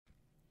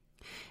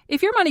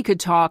If your money could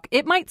talk,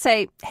 it might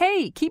say,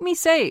 "Hey, keep me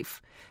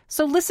safe."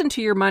 So listen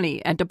to your money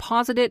and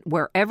deposit it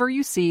wherever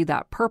you see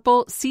that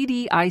purple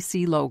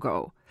CDIC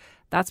logo.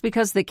 That's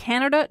because the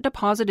Canada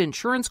Deposit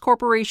Insurance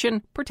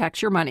Corporation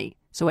protects your money,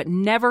 so it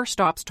never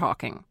stops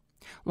talking.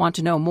 Want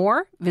to know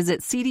more?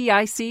 Visit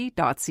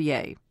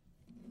cdic.ca.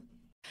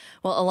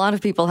 Well, a lot of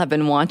people have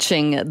been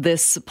watching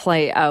this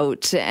play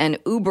out, and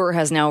Uber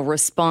has now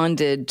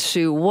responded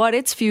to what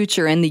its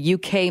future in the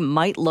UK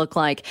might look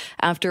like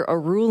after a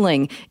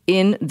ruling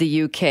in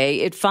the UK.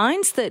 It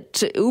finds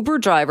that Uber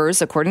drivers,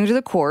 according to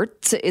the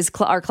court,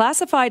 are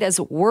classified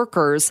as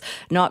workers,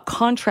 not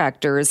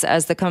contractors,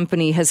 as the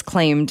company has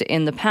claimed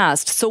in the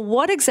past. So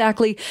what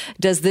exactly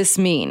does this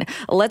mean?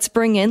 Let's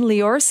bring in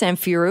Lior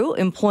Samfiru,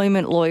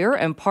 employment lawyer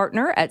and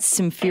partner at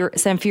Samfiru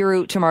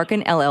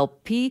Tumarkin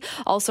LLP,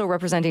 also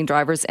representing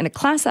drivers in a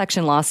class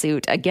action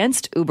lawsuit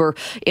against Uber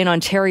in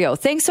Ontario.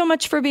 Thanks so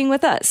much for being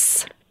with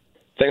us.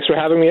 Thanks for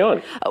having me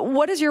on.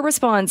 What is your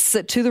response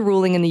to the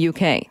ruling in the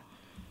UK?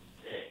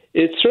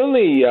 It's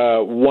certainly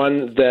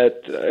one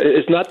that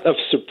is not of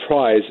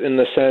surprise in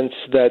the sense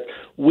that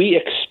we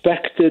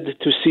expected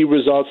to see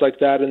results like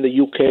that in the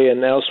UK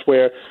and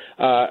elsewhere.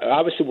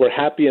 Obviously, we're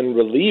happy and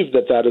relieved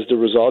that that is the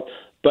result.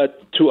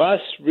 But to us,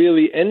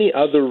 really, any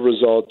other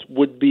result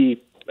would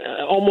be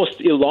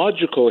almost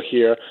illogical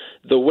here.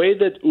 The way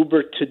that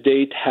Uber to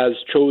date has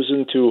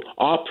chosen to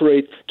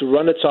operate, to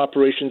run its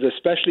operations,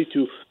 especially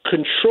to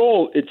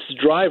control its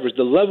drivers,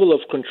 the level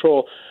of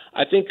control,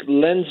 I think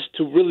lends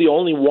to really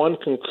only one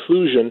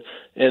conclusion,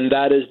 and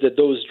that is that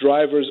those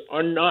drivers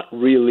are not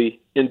really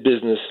in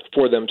business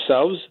for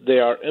themselves. They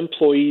are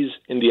employees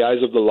in the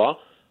eyes of the law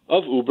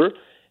of Uber,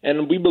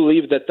 and we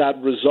believe that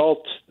that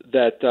result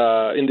that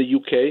in the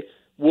UK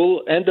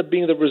will end up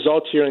being the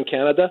result here in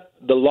Canada.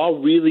 The law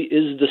really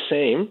is the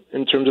same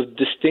in terms of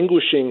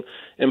distinguishing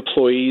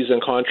employees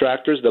and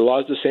contractors. The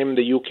law is the same in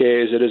the UK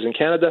as it is in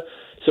Canada.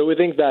 So we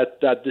think that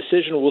that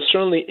decision will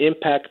certainly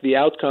impact the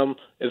outcome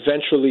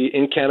eventually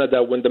in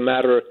Canada when the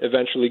matter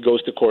eventually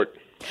goes to court.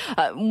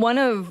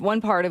 One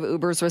part of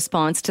Uber's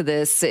response to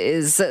this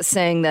is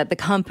saying that the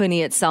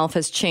company itself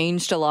has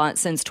changed a lot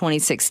since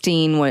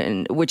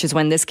 2016, which is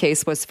when this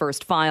case was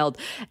first filed,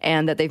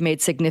 and that they've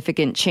made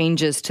significant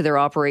changes to their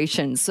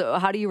operations. So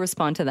how do you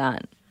respond to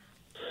that?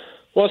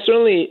 Well,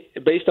 certainly,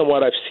 based on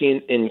what I've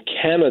seen in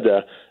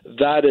Canada,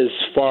 that is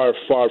far,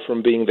 far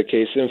from being the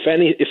case.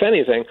 If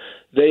anything,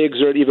 they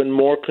exert even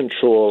more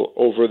control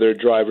over their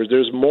drivers.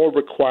 There's more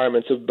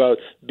requirements about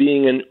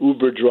being an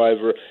Uber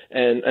driver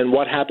and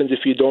what happens if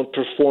you don't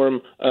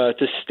perform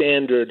to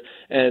standard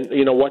and,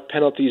 you know, what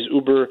penalties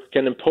Uber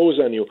can impose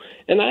on you.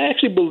 And I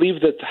actually believe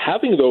that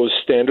having those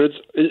standards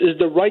is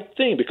the right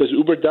thing because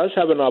Uber does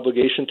have an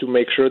obligation to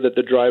make sure that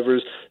the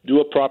drivers do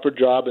a proper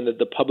job and that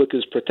the public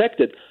is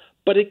protected.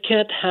 But it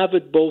can't have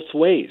it both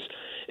ways.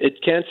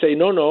 It can't say,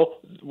 no,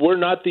 we're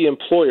not the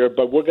employer,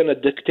 but we're going to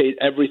dictate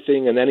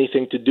everything and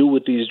anything to do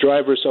with these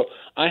drivers. So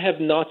I have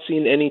not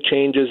seen any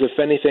changes. If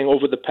anything,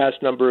 over the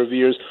past number of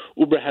years,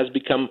 Uber has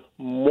become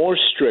more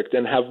strict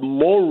and have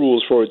more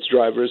rules for its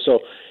drivers. So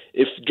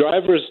if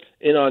drivers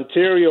in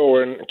Ontario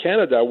or in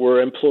Canada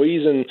were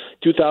employees in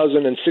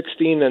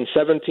 2016 and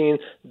 17,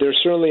 they're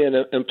certainly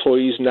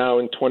employees now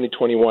in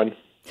 2021.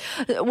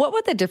 What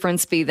would the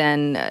difference be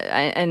then,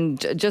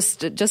 and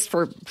just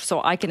for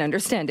so I can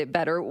understand it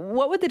better,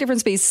 what would the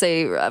difference be,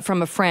 say,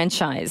 from a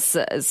franchise?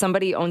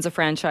 Somebody owns a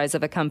franchise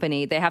of a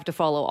company. They have to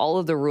follow all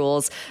of the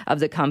rules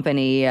of the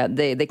company.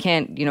 They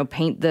can't,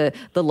 paint the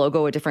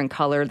logo a different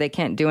color. They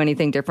can't do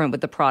anything different with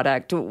the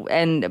product,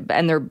 and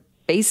they're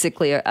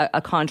basically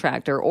a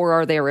contractor, or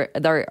are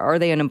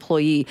they an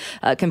employee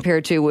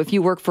compared to if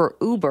you work for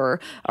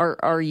Uber?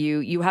 Are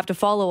you have to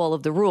follow all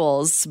of the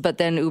rules, but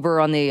then Uber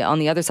on the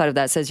other side of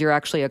that says you're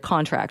actually a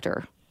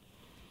contractor.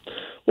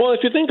 Well,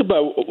 if you think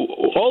about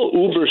all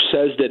Uber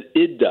says that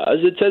it does,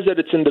 it says that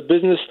it's in the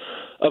business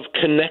of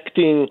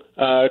connecting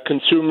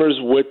consumers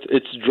with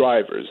its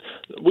drivers.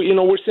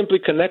 We're simply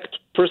connect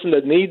person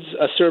that needs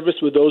a service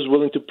with those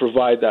willing to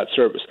provide that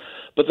service.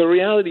 But the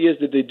reality is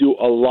that they do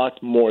a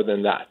lot more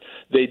than that.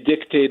 They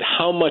dictate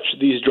how much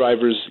these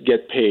drivers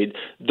get paid,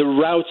 the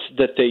routes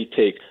that they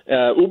take.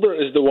 Uber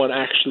is the one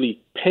actually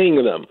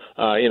paying them.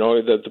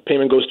 The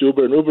payment goes to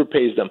Uber and Uber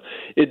pays them.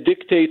 It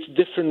dictates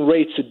different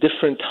rates at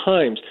different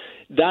times.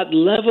 That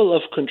level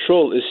of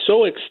control is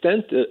so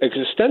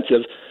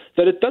extensive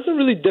that it doesn't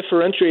really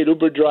differentiate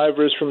Uber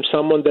drivers from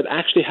someone that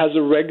actually has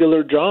a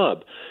regular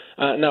job.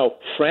 Now,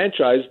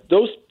 franchise,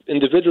 those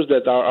individuals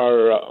that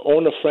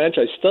own a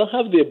franchise still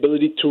have the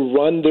ability to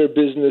run their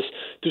business,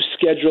 to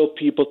schedule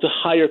people, to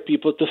hire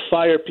people, to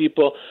fire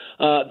people.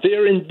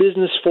 They're in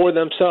business for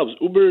themselves.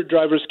 Uber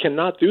drivers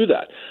cannot do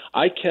that.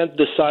 I can't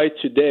decide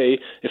today,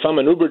 if I'm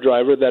an Uber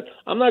driver, that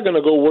I'm not going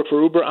to go work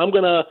for Uber. I'm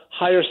going to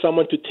hire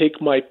someone to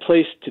take my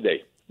place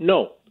today.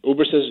 No.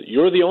 Uber says,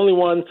 you're the only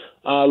one,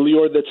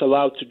 Lior, that's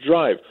allowed to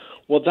drive.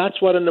 Well, that's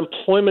what an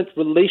employment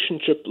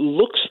relationship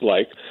looks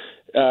like.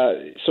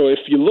 So if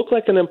you look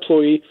like an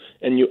employee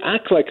and you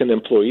act like an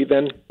employee,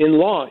 then in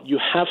law, you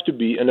have to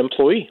be an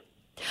employee.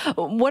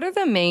 What are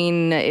the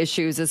main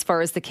issues as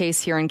far as the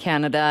case here in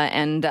Canada?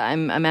 And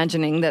I'm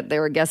imagining that they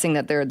were guessing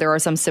that there are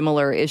some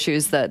similar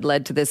issues that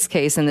led to this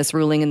case and this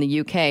ruling in the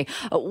UK.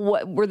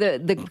 What were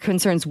the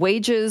concerns?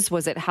 Wages?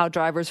 Was it how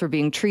drivers were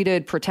being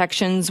treated?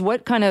 Protections?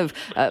 What kind of,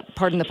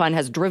 pardon the pun,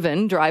 has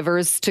driven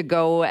drivers to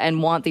go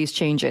and want these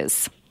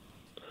changes?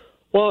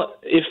 Well,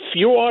 if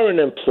you are an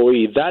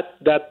employee, that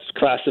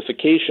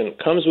classification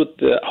comes with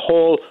the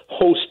whole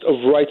host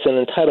of rights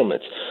and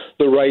entitlements.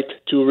 The right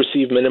to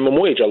receive minimum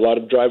wage. A lot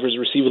of drivers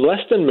receive less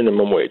than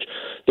minimum wage.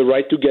 The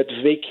right to get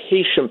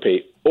vacation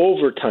pay,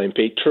 overtime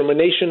pay,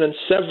 termination and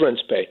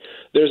severance pay.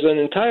 There's an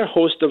entire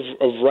host of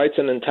rights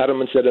and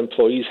entitlements that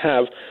employees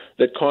have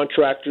that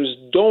contractors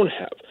don't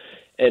have.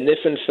 And if,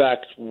 in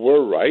fact,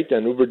 we're right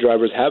and Uber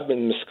drivers have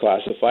been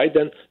misclassified,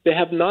 then they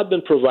have not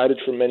been provided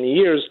for many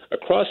years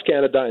across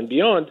Canada and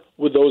beyond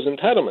with those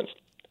entitlements.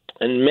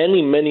 And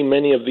many, many,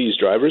 many of these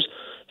drivers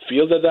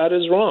feel that that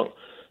is wrong,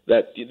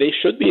 that they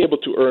should be able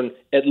to earn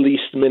at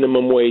least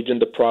minimum wage in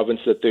the province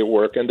that they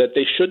work and that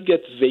they should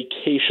get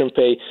vacation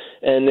pay.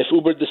 And if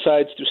Uber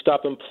decides to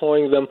stop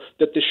employing them,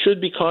 that there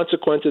should be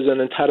consequences and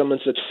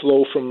entitlements that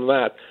flow from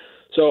that.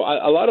 So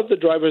a lot of the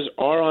drivers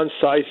are on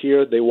site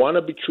here. They want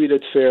to be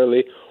treated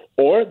fairly.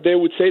 Or they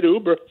would say to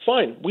Uber,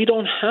 fine, we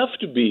don't have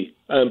to be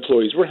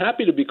employees. We're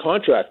happy to be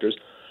contractors,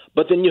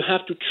 but then you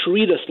have to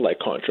treat us like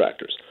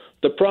contractors.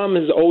 The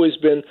problem has always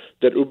been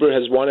that Uber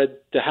has wanted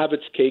to have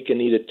its cake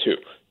and eat it too,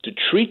 to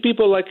treat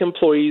people like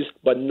employees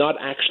but not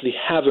actually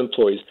have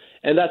employees.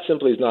 And that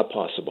simply is not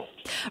possible.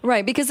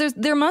 Right, because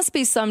there must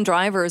be some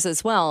drivers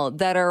as well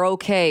that are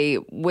okay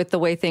with the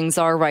way things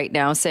are right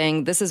now,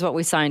 saying this is what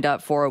we signed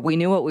up for. We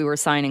knew what we were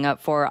signing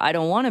up for. I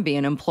don't want to be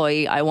an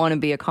employee. I want to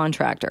be a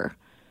contractor.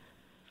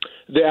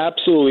 They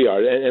absolutely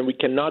are, and we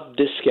cannot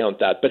discount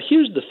that. But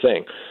here's the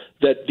thing,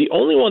 that the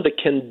only one that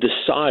can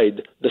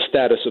decide the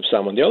status of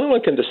someone, the only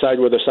one can decide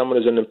whether someone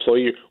is an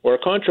employee or a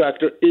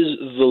contractor is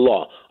the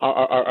law.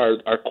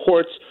 Our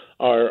courts,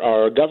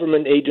 our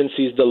government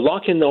agencies, the law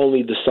can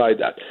only decide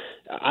that.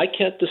 I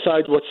can't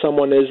decide what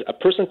someone is. A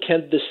person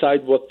can't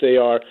decide what they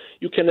are.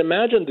 You can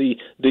imagine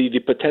the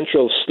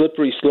potential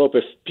slippery slope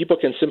if people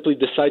can simply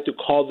decide to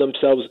call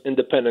themselves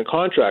independent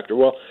contractor.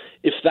 Well,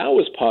 if that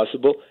was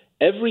possible,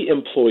 every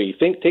employee,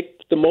 take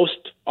the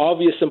most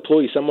obvious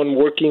employee, someone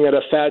working at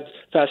a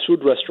fast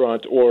food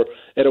restaurant or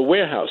at a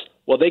warehouse,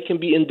 well, they can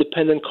be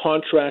independent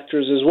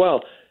contractors as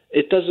well.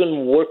 It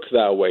doesn't work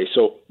that way.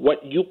 So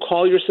what you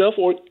call yourself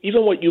or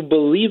even what you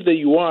believe that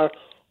you are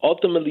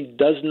ultimately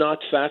does not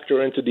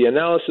factor into the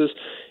analysis.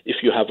 If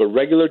you have a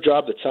regular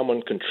job that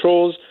someone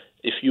controls,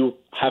 if you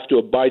have to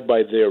abide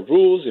by their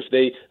rules, if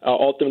they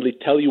ultimately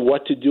tell you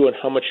what to do and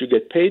how much you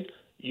get paid,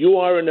 you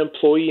are an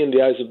employee in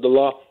the eyes of the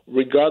law,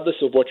 regardless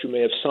of what you may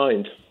have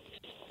signed.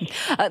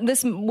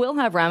 This will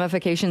have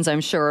ramifications,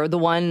 I'm sure. The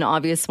one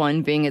obvious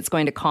one being it's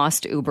going to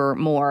cost Uber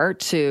more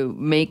to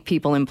make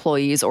people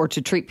employees or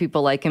to treat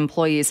people like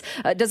employees.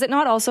 Does it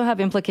not also have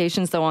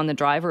implications, though, on the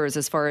drivers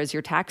as far as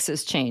your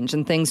taxes change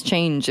and things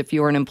change if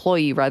you're an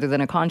employee rather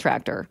than a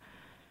contractor?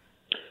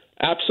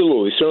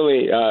 Absolutely.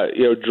 Certainly,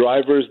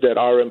 drivers that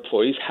are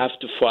employees have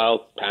to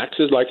file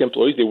taxes like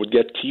employees. They would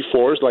get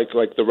T4s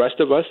like the rest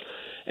of us.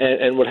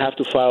 And would have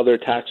to file their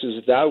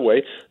taxes that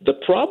way. The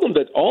problem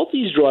that all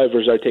these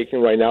drivers are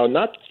taking right now,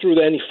 not through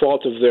any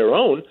fault of their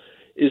own,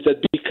 is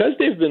that because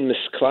they've been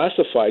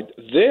misclassified,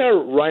 they are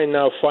right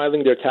now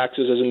filing their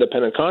taxes as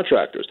independent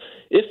contractors.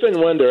 If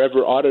and when they're ever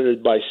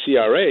audited by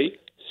CRA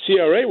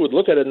would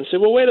look at it and say,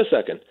 well, wait a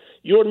second,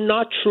 you're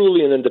not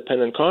truly an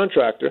independent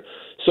contractor,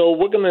 so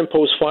we're going to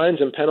impose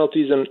fines and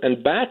penalties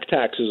and back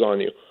taxes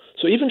on you.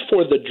 So even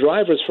for the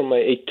drivers from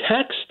a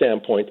tax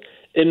standpoint,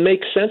 it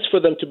makes sense for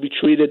them to be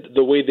treated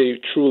the way they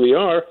truly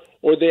are,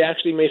 or they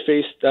actually may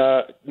face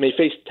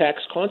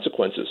tax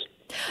consequences.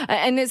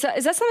 And is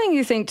that something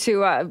you think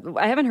too?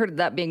 I haven't heard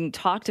that being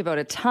talked about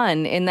a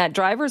ton. In that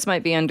drivers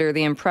might be under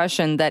the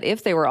impression that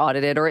if they were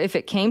audited, or if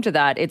it came to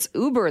that, it's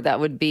Uber that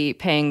would be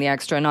paying the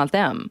extra, not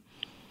them.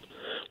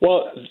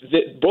 Well,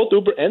 both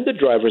Uber and the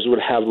drivers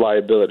would have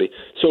liability.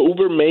 So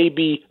Uber may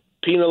be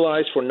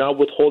penalized for not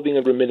withholding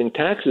and remitting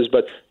taxes,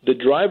 but the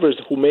drivers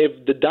who may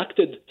have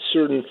deducted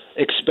certain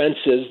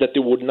expenses that they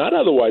would not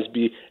otherwise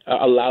be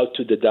allowed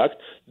to deduct,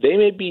 they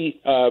may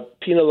be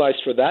penalized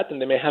for that,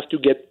 and they may have to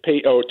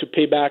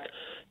pay back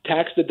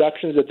tax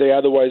deductions that they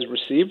otherwise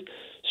received.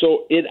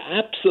 So it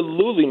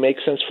absolutely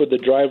makes sense for the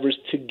drivers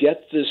to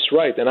get this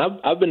right. And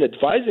I've been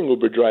advising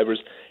Uber drivers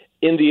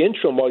in the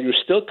interim, while you're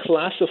still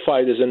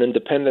classified as an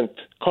independent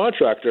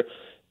contractor,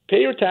 pay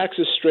your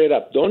taxes straight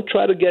up. Don't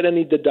try to get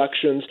any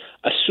deductions.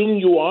 Assume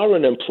you are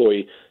an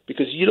employee,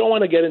 because you don't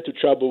want to get into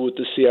trouble with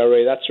the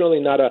CRA. That's really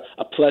not a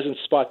pleasant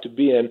spot to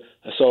be in.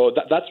 So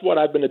that's what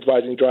I've been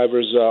advising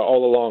drivers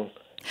all along.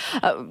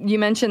 You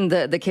mentioned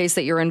the case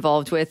that you're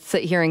involved with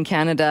here in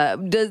Canada.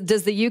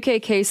 Does the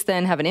UK case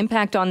then have an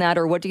impact on that,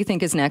 or what do you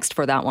think is next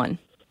for that one?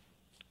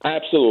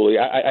 Absolutely.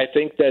 I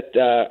think that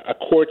a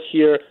court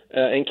here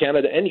in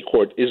Canada, any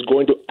court, is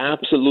going to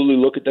absolutely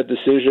look at that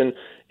decision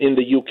in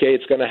the UK,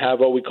 it's going to have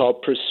what we call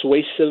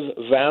persuasive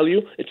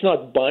value. It's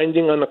not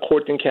binding on a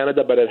court in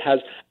Canada, but it has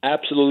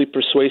absolutely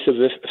persuasive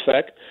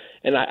effect.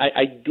 And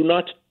I do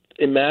not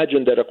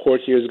imagine that a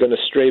court here is going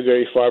to stray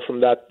very far from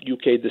that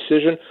UK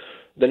decision.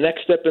 The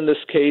next step in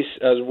this case,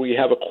 as we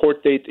have a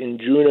court date in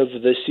June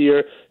of this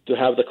year to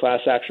have the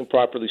class action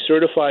properly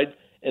certified,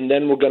 and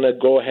then we're going to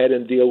go ahead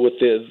and deal with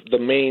the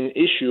main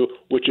issue,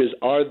 which is,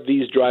 are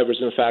these drivers,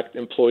 in fact,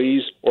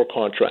 employees or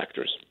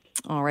contractors?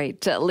 All right,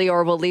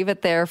 Lior, we'll leave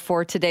it there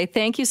for today.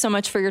 Thank you so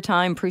much for your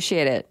time.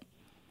 Appreciate it.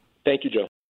 Thank you, Joe.